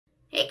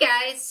Hey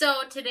guys,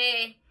 so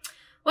today,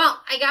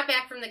 well, I got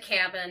back from the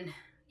cabin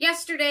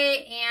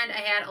yesterday and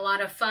I had a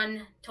lot of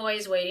fun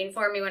toys waiting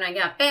for me when I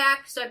got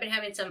back. So I've been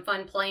having some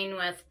fun playing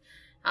with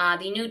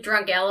the new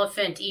Drunk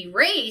Elephant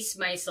E-Rase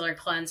Micellar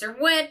Cleanser,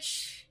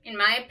 which, in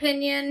my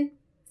opinion,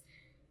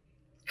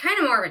 kind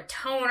of more of a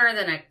toner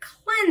than a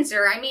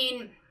cleanser. I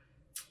mean,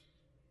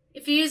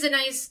 if you use a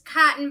nice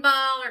cotton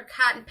ball or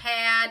cotton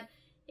pad,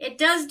 it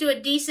does do a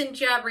decent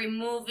job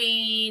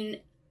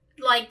removing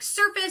like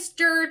surface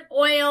dirt,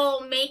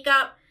 oil,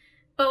 makeup,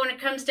 but when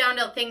it comes down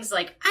to things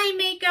like eye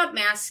makeup,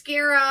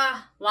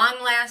 mascara,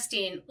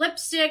 long-lasting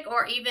lipstick,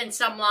 or even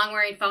some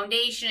long-wearing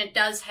foundation, it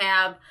does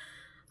have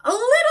a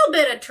little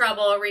bit of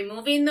trouble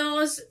removing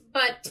those.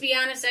 But to be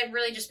honest, I've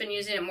really just been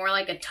using it more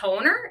like a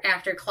toner.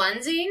 After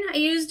cleansing, I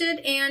used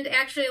it, and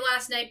actually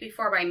last night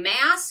before my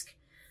mask,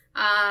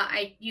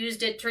 I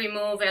used it to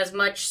remove as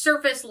much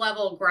surface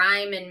level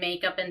grime and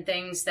makeup and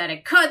things that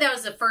it could. That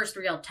was the first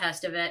real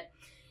test of it.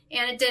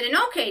 And it did an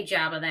okay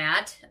job of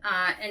that.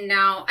 And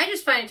now I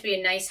just find it to be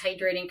a nice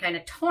hydrating kind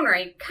of toner.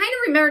 I kind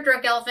of remember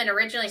Drunk Elephant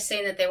originally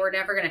saying that they were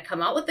never going to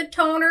come out with a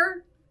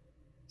toner.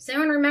 Does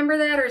anyone remember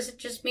that? Or is it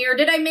just me? Or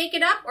did I make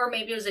it up? Or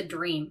maybe it was a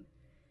dream.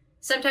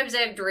 Sometimes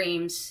I have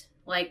dreams.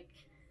 Like,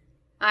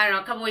 I don't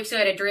know, a couple weeks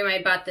ago I had a dream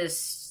I bought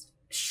this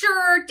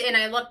shirt and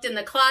I looked in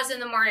the closet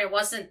in the morning, it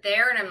wasn't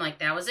there. And I'm like,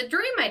 that was a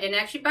dream. I didn't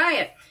actually buy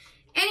it.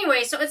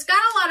 Anyway, so it's got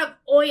a lot of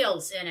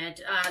oils in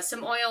it,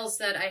 some oils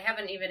that I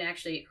haven't even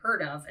actually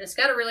heard of. And it's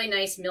got a really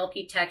nice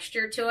milky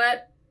texture to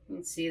it. You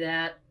can see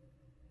that.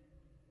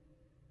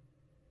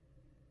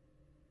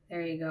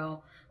 There you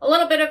go. A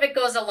little bit of it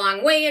goes a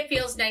long way. It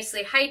feels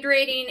nicely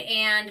hydrating,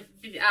 and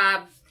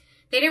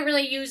they didn't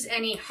really use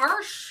any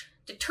harsh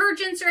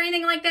detergents or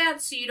anything like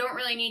that, so you don't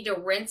really need to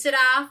rinse it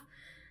off,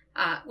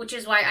 which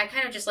is why I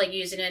kind of just like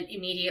using it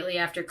immediately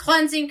after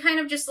cleansing, kind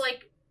of just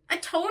like a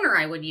toner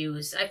I would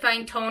use. I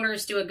find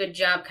toners do a good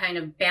job kind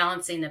of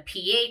balancing the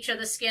pH of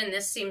the skin.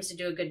 This seems to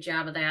do a good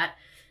job of that.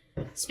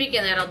 Speaking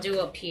of that, I'll do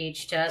a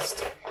pH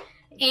test.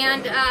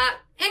 And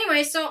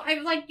anyway, so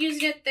I've liked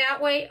using it that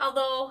way,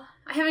 although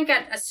I haven't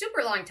got a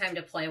super long time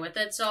to play with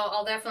it, so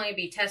I'll definitely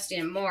be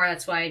testing it more.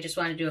 That's why I just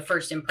want to do a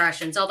first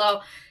impressions.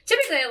 Although,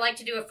 typically I like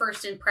to do a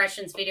first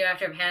impressions video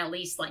after I've had at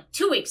least like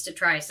 2 weeks to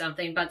try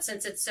something, but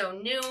since it's so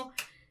new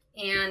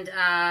and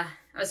I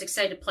was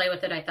excited to play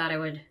with it, I thought I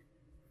would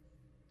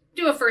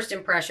do a first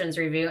impressions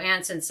review,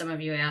 and since some of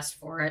you asked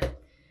for it.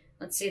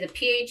 Let's see, the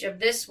pH of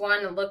this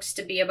one looks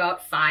to be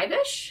about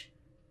 5-ish.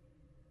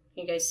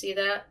 Can you guys see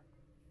that?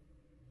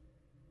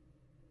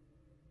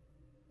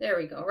 There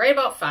we go, right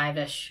about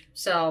 5-ish.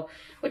 So,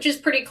 which is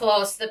pretty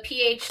close. The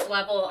pH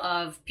level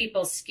of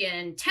people's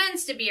skin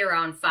tends to be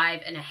around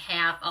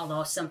 5.5,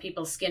 although some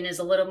people's skin is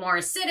a little more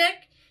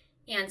acidic,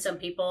 and some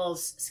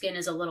people's skin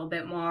is a little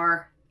bit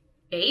more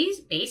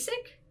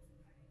basic?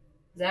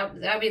 That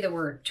would be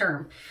the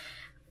term.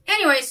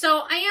 Anyway,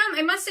 so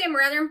I must say I'm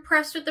rather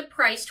impressed with the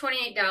price,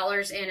 $28,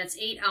 and it's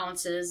 8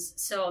 ounces.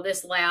 So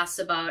this lasts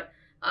about,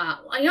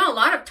 I know a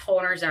lot of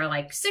toners are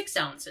like 6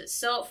 ounces.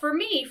 So for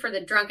me, for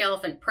the Drunk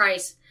Elephant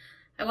price,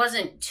 I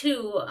wasn't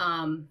too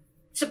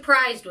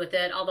surprised with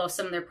it, although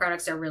some of their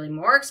products are really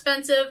more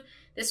expensive.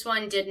 This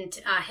one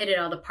didn't hit it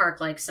out of the park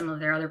like some of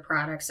their other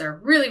products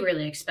are really,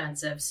 really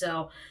expensive.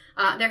 So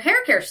their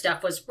hair care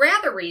stuff was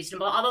rather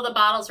reasonable, although the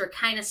bottles were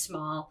kind of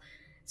small.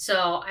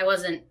 So I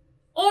wasn't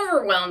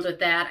overwhelmed with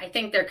that. I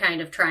think they're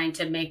kind of trying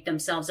to make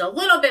themselves a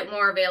little bit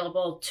more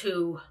available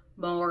to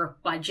more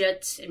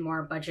budget and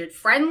more budget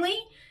friendly,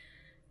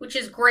 which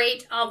is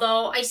great.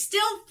 Although I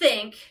still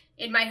think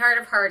in my heart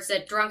of hearts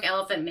that Drunk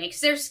Elephant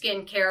makes their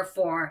skincare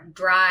for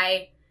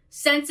dry,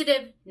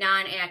 sensitive,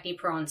 non-acne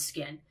prone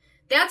skin.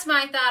 That's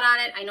my thought on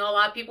it. I know a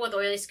lot of people with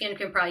oily skin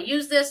can probably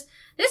use this.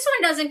 This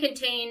one doesn't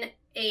contain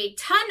a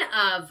ton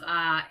of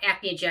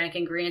acneogenic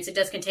ingredients. It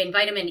does contain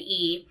vitamin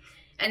E.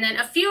 And then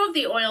a few of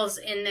the oils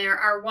in there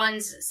are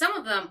ones,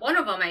 one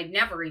of them I'd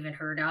never even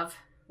heard of,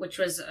 which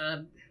was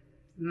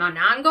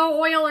Monango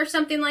oil or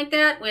something like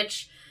that,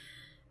 which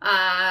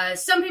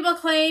some people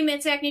claim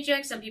it's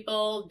acneogenic, some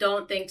people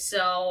don't think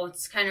so.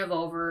 It's kind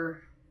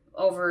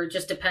of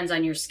just depends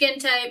on your skin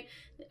type.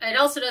 It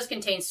also does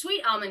contain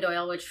sweet almond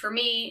oil, which for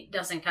me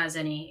doesn't cause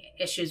any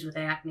issues with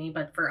acne,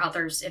 but for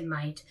others it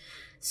might.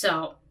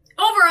 So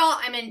overall,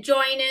 I'm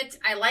enjoying it.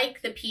 I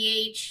like the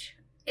pH.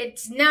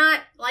 It's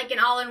not like an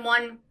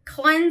all-in-one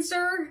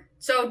cleanser,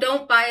 so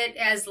don't buy it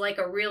as like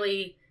a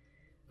really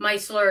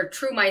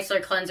true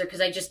micellar cleanser, because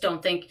I just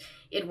don't think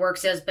it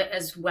works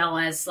as well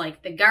as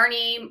like the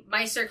Garnier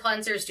micellar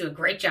cleansers do a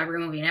great job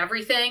removing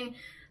everything.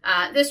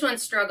 This one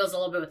struggles a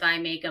little bit with eye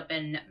makeup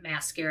and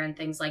mascara and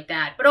things like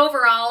that. But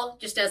overall,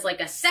 just as like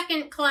a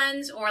second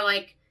cleanse, or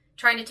like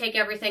trying to take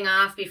everything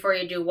off before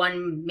you do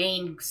one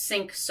main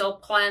sink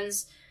soap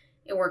cleanse,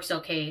 it works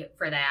okay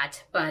for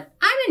that. But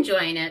I'm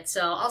enjoying it,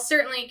 so I'll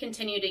certainly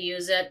continue to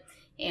use it.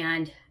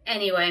 And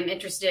anyway, I'm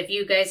interested if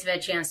you guys have had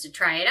a chance to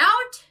try it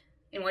out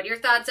and what your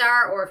thoughts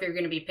are, or if you're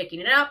going to be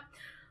picking it up,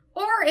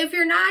 or if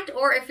you're not,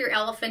 or if you're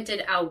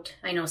elephanted out.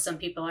 I know some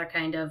people are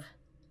kind of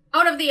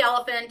out of the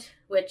elephant,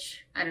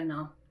 which, I don't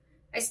know.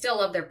 I still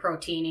love their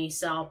Proteini.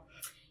 So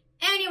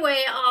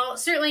anyway, I'll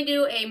certainly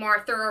do a more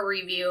thorough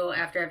review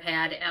after I've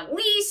had at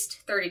least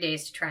 30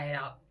 days to try it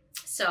out.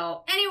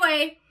 So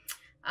anyway,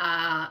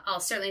 I'll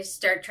certainly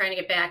start trying to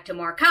get back to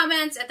more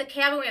comments. At the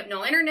cabin, we have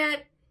no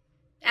internet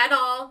at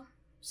all.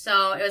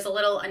 So it was a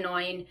little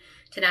annoying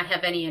to not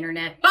have any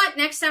internet. But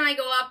next time I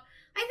go up,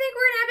 I think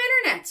we're going to have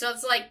internet. So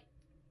it's like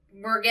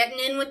we're getting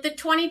in with the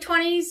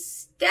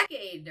 2020s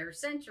decade or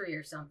century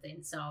or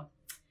something. So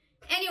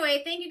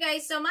anyway, thank you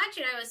guys so much,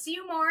 and I will see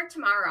you more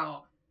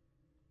tomorrow.